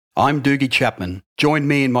I'm Doogie Chapman. Join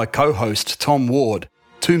me and my co-host Tom Ward,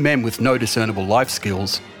 two men with no discernible life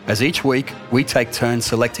skills, as each week we take turns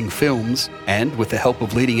selecting films and, with the help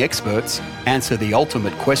of leading experts, answer the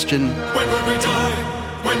ultimate question: when would we die?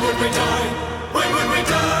 When would we die? When would we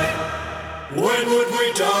die? When would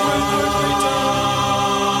we die?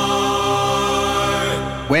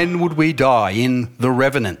 When would we die in The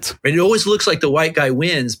Revenant? And it always looks like the white guy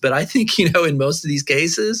wins, but I think, in most of these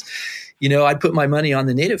cases, I'd put my money on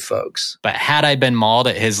the native folks. But had I been mauled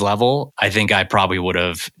at his level, I think I probably would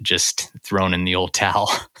have just thrown in the old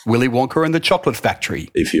towel. Willy Wonka and the Chocolate Factory.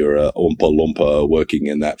 If you're a Oompa Loompa working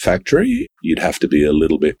in that factory, you'd have to be a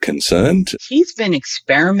little bit concerned. He's been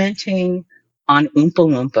experimenting on Oompa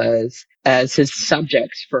Loompas as his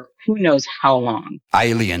subjects for who knows how long.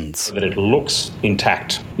 Aliens. That it looks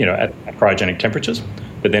intact, at cryogenic temperatures.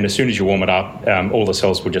 But then as soon as you warm it up, all the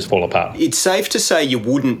cells will just fall apart. It's safe to say you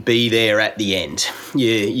wouldn't be there at the end.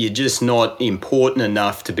 You're just not important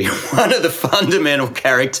enough to be one of the fundamental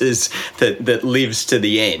characters that lives to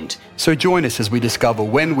the end. So join us as we discover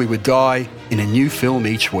when we would die in a new film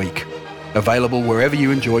each week. Available wherever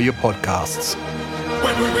you enjoy your podcasts.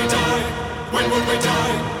 When would we die? When would we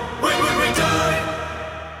die? When would we die?